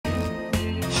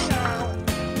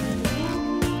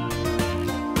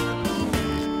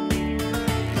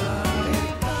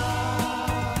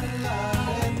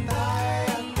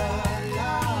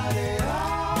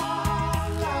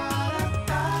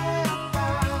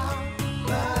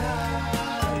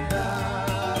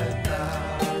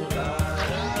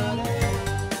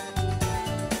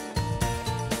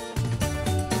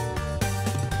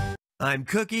I'm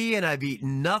Cookie, and I've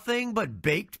eaten nothing but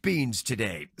baked beans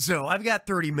today. So I've got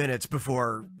 30 minutes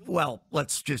before, well,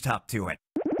 let's just hop to it.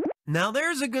 Now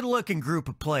there's a good-looking group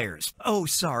of players. Oh,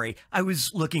 sorry, I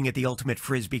was looking at the ultimate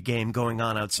frisbee game going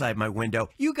on outside my window.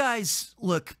 You guys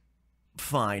look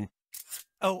fine.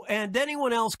 Oh, and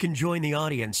anyone else can join the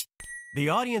audience. The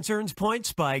audience earns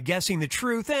points by guessing the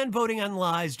truth and voting on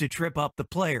lies to trip up the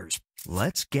players.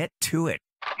 Let's get to it.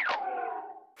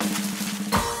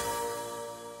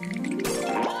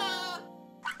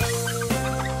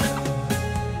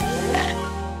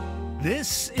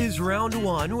 This is round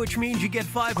one, which means you get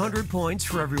 500 points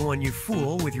for everyone you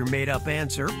fool with your made-up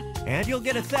answer, and you'll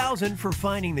get 1,000 for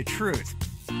finding the truth.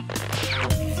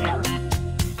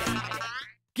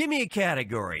 Give me a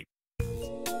category.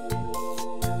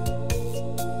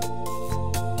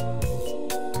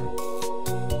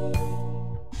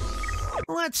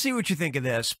 Let's see what you think of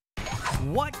this.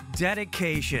 What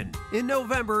dedication? In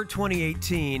November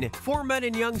 2018, 4 men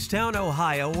in Youngstown,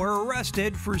 Ohio were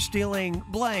arrested for stealing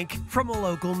blank from a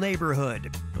local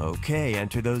neighborhood. Okay,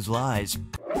 enter those lies.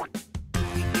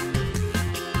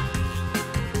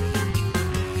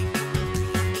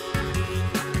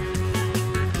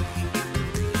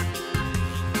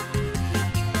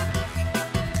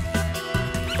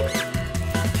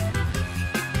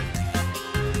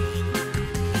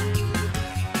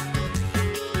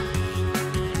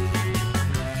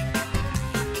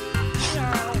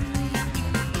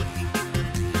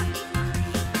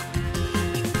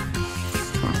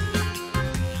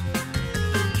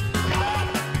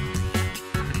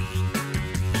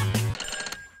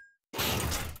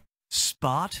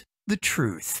 Spot the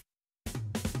truth.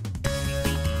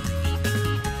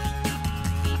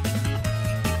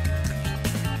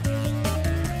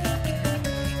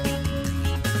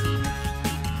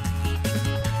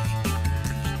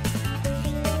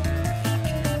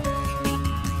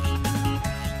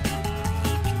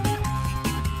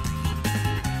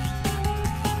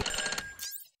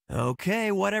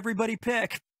 Okay, what'd everybody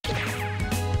pick?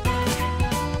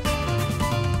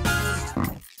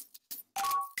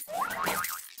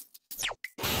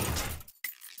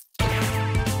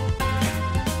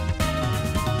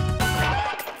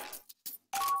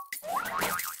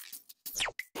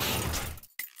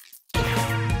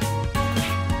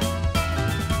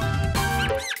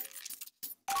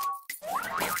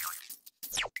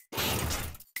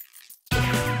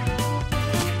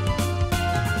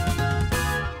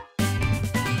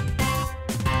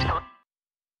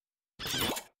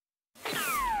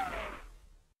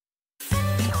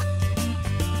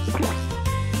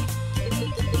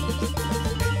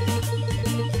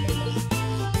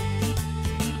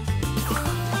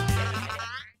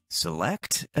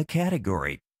 Select a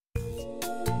category.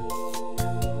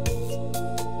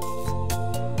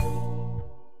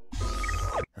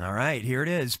 All right, here it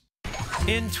is.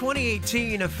 In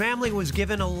 2018, a family was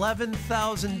given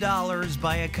 $11,000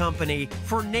 by a company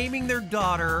for naming their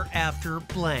daughter after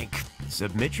blank.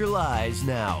 Submit your lies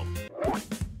now.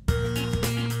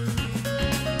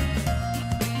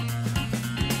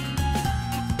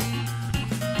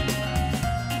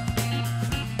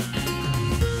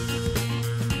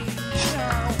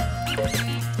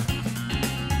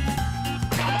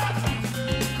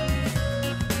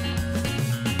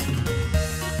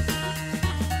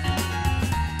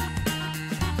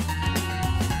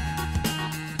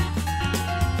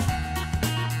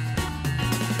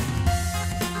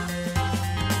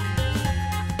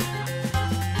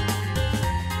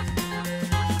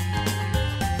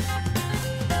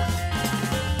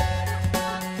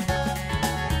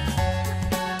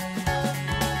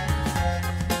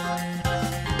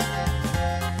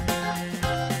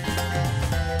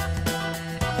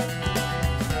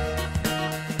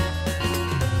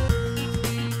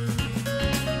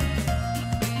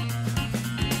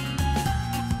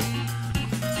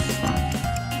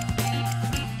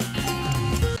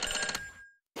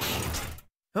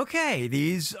 Okay,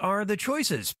 these are the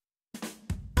choices.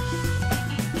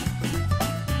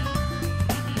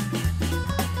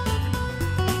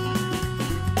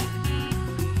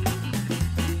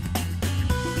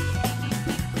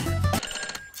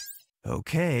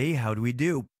 Okay, how do we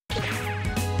do?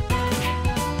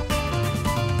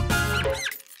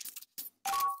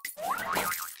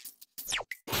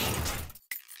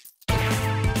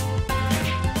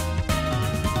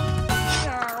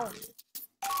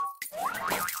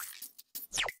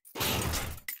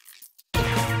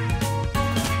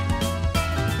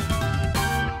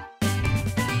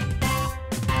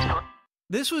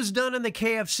 This was done in the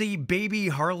KFC Baby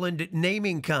Harland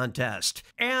naming contest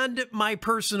and my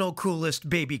personal coolest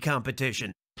baby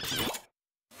competition.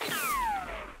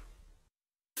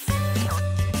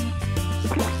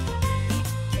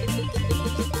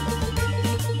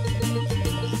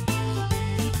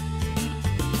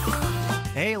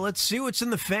 Hey, let's see what's in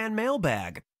the fan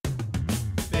mailbag.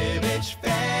 Fibbage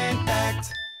Fan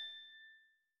Fact.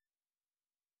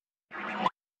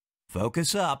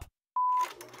 Focus up.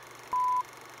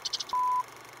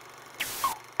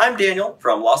 I'm Daniel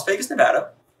from Las Vegas,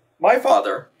 Nevada. My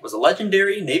father was a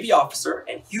legendary Navy officer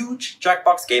and huge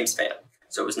Jackbox Games fan,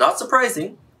 so it was not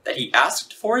surprising that he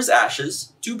asked for his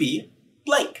ashes to be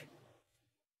blank.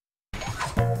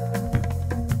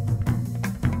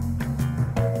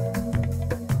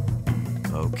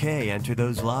 Okay, enter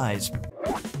those lies.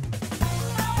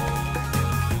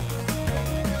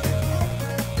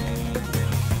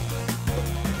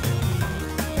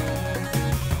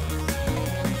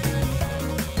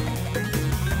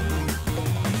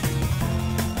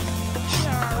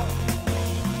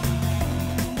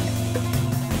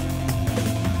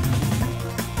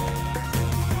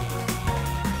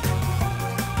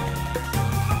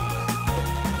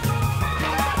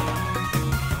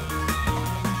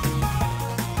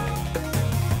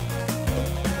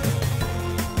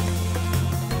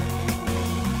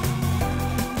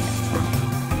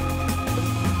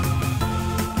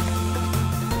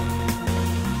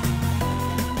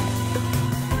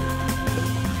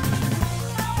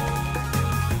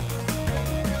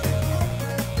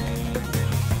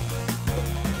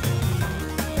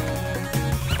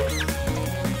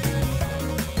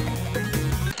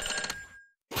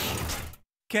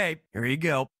 Okay, here you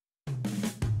go.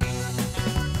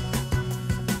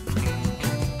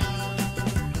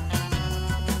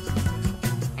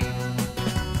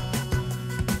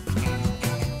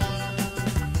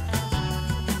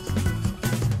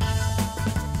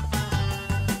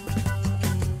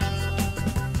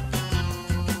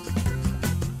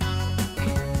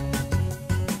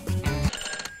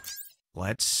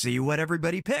 Let's see what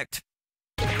everybody picked.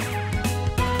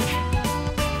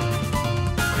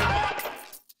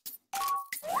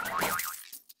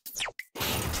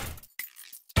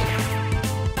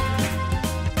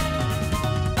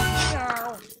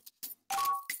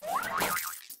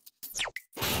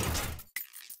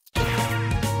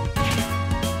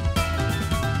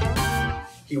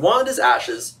 He wanted his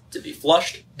ashes to be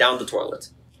flushed down the toilet.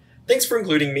 Thanks for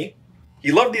including me.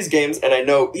 He loved these games, and I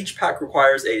know each pack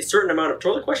requires a certain amount of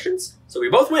toilet questions, so we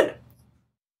both win.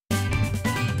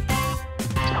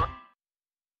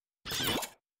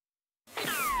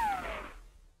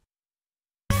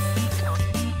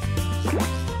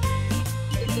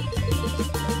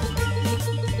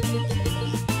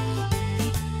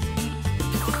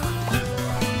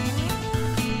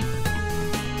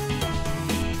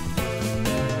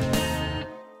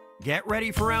 Get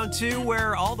ready for round 2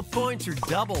 where all the points are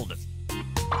doubled.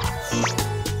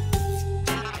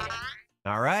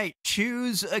 All right,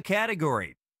 choose a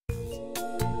category.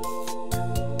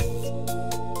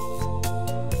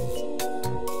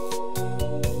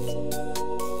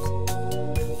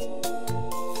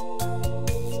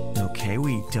 Okay,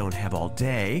 we don't have all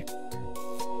day.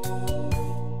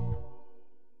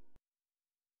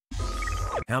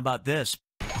 How about this?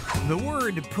 The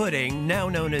word pudding, now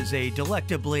known as a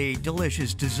delectably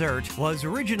delicious dessert, was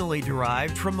originally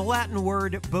derived from the Latin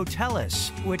word botellus,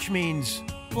 which means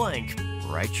blank.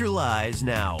 Write your lies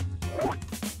now.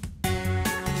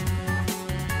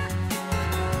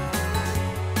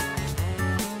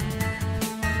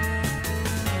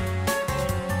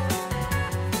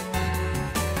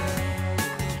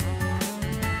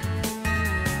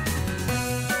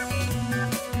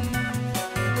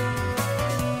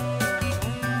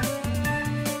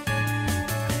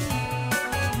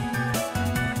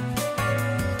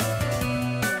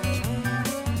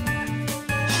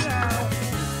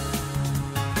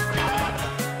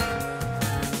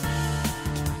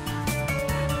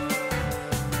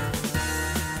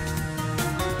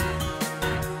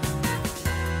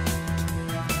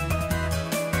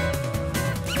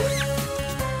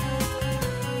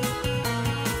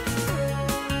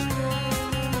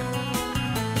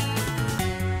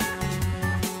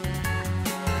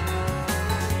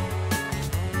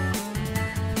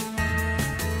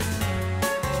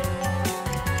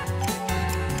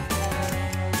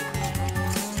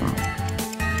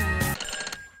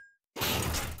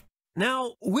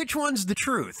 Now, which one's the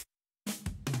truth?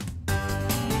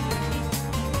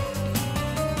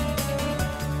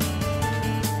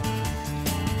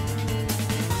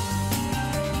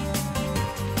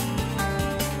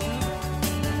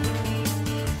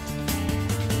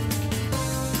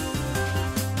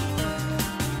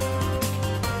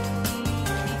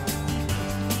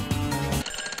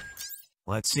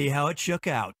 Let's see how it shook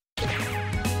out.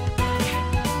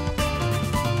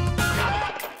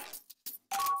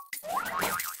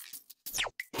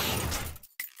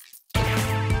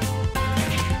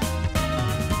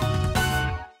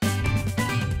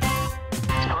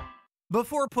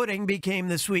 Before pudding became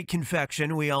the sweet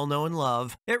confection we all know and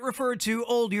love, it referred to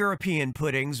old European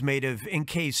puddings made of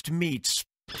encased meats.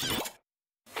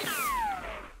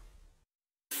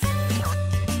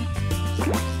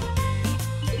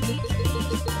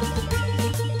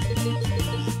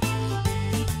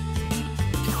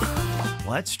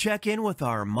 Let's check in with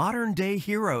our modern-day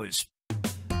heroes.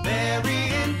 Very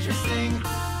interesting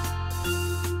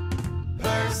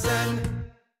person.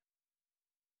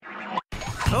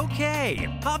 Okay,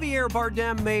 Javier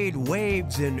Bardem made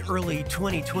waves in early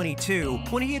 2022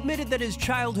 when he admitted that his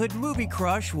childhood movie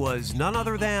crush was none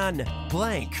other than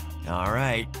blank. All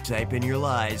right, type in your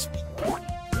lies.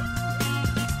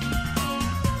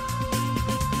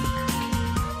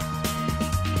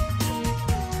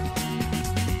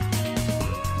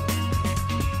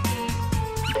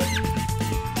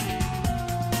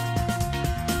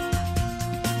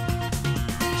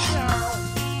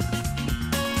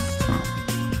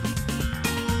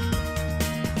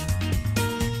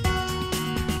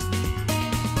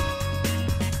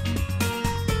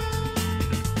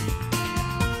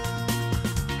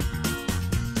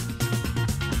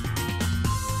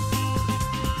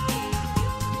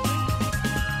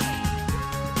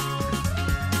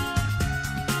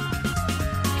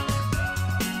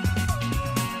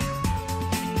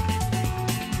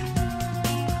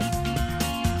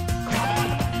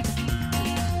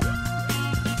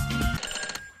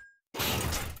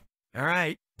 All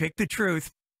right, pick the truth.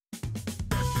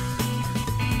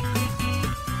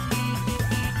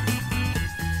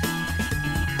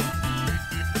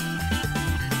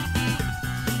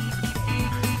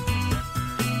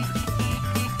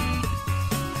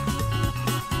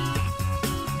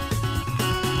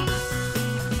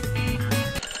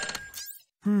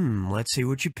 Let's see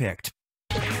what you picked.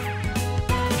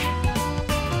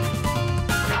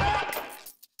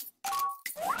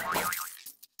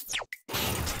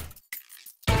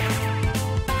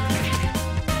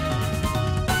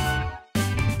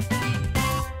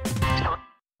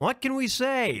 What can we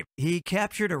say? He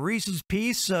captured a Reese's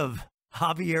piece of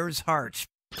Javier's heart.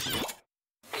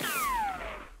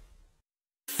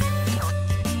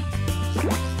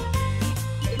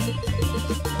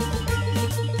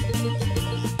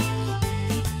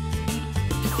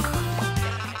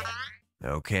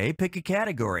 Okay, pick a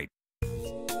category.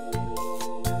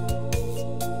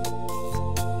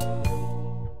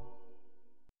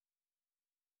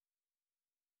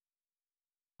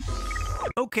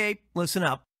 Okay, listen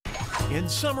up. In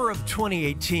summer of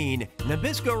 2018,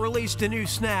 Nabisco released a new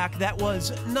snack that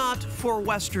was not for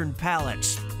Western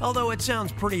palates. Although it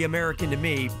sounds pretty American to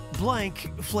me,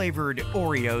 blank flavored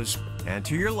Oreos. And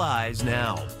to your lies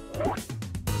now.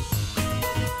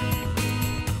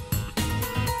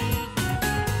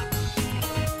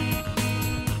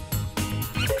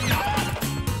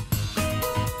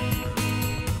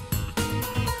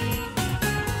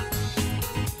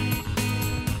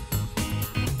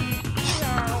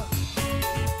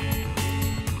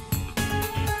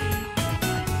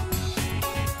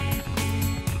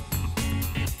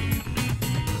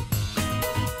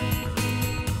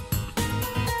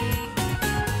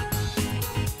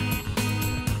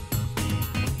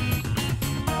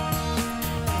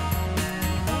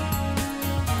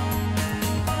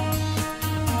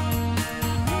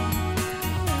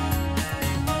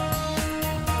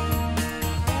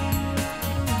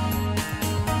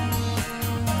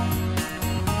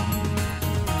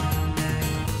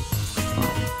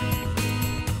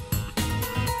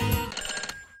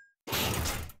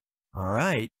 All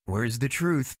right, where's the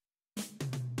truth?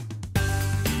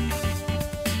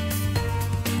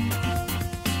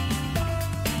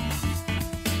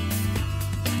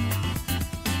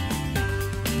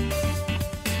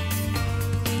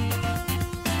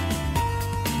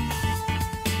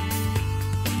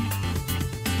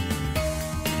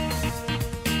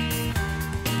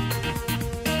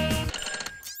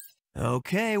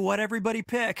 Okay, what'd everybody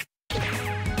pick?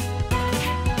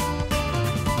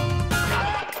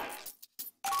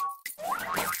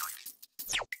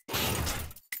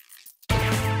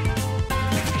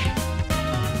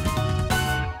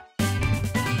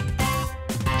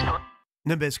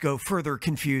 Nabisco further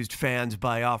confused fans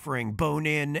by offering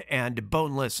bone-in and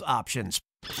boneless options.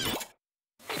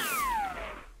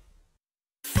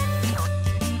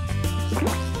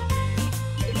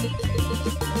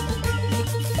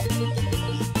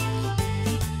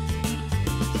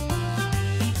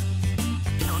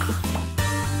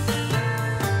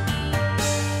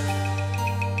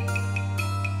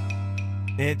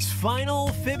 It's final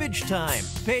Fibbage time.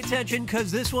 Pay attention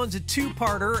because this one's a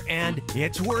two-parter and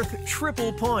it's worth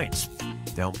triple points.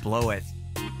 Don't blow it.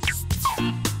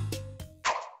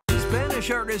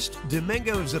 Spanish artist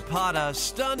Domingo Zapata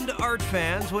stunned art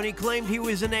fans when he claimed he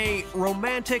was in a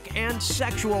romantic and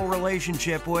sexual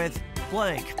relationship with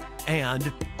blank.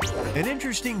 And an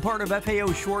interesting part of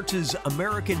FAO Schwartz's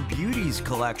American Beauties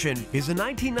collection is a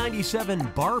 1997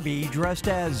 Barbie dressed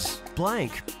as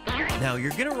blank. Now,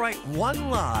 you're going to write one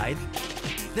lie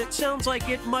that sounds like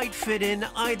it might fit in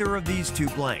either of these two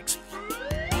blanks.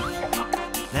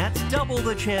 That's double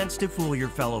the chance to fool your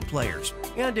fellow players.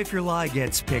 And if your lie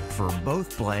gets picked for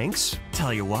both blanks,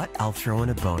 tell you what, I'll throw in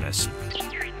a bonus.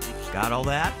 Got all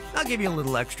that? I'll give you a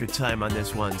little extra time on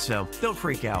this one, so don't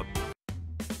freak out.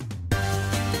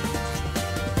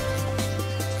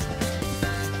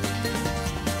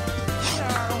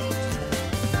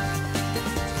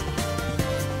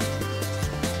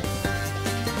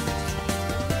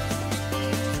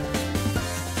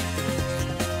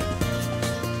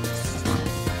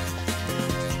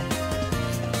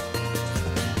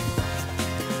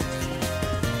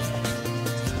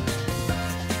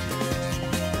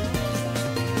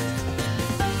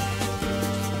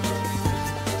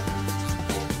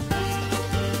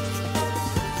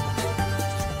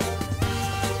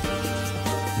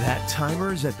 That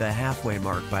timer's at the halfway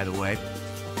mark, by the way.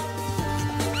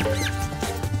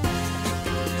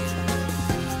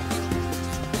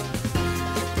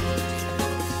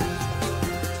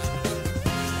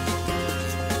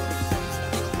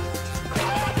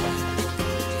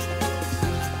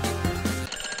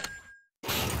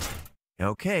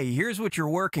 Okay, here's what you're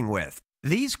working with.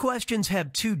 These questions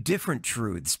have two different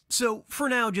truths, so for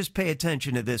now, just pay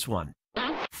attention to this one.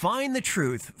 Find the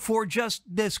truth for just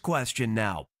this question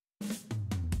now.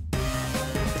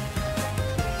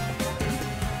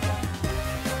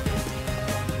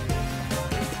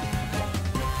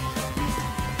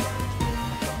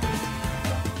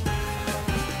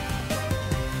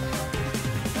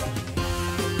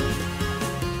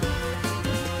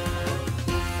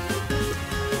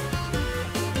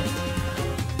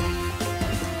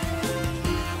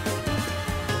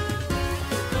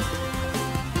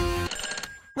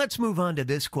 Let's move on to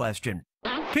this question.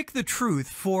 Pick the truth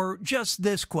for just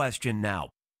this question now.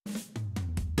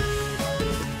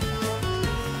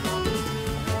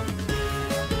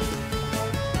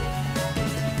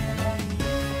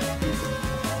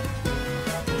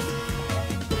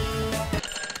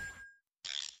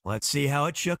 Let's see how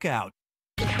it shook out.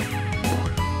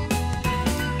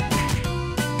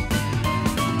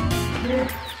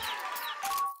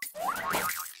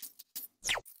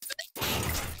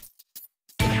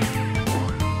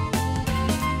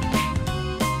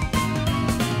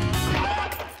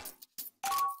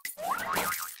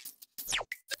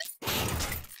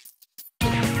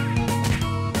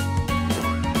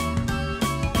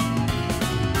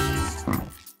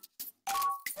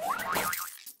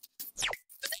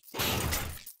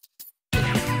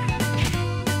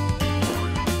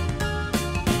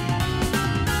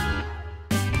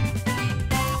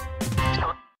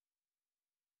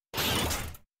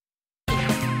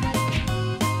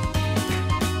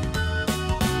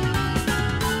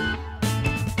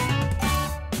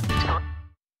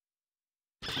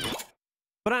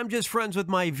 But I'm just friends with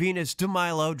my Venus de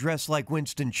Milo dressed like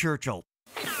Winston Churchill.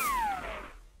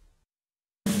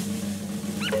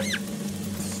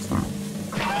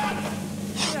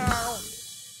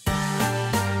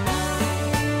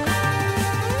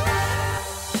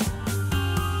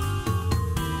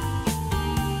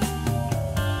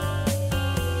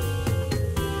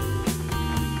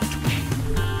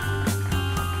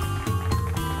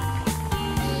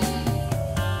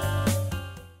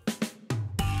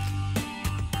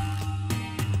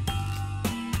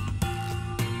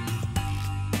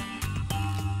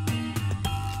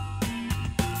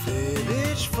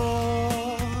 Fibbage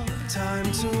for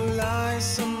time to lie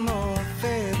some more.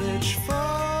 Fibbage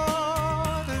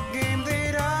for the game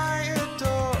that I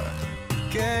adore.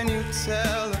 Can you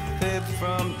tell a fib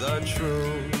from the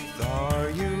truth? Are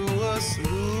you a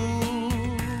sleuth?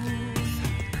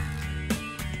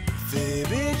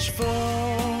 Fibbage for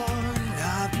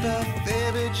not the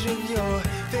fibbage of your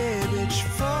fibbage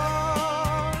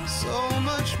for so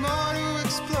much more to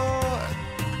explore.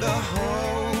 The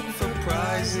hope for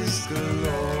prizes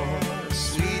galore.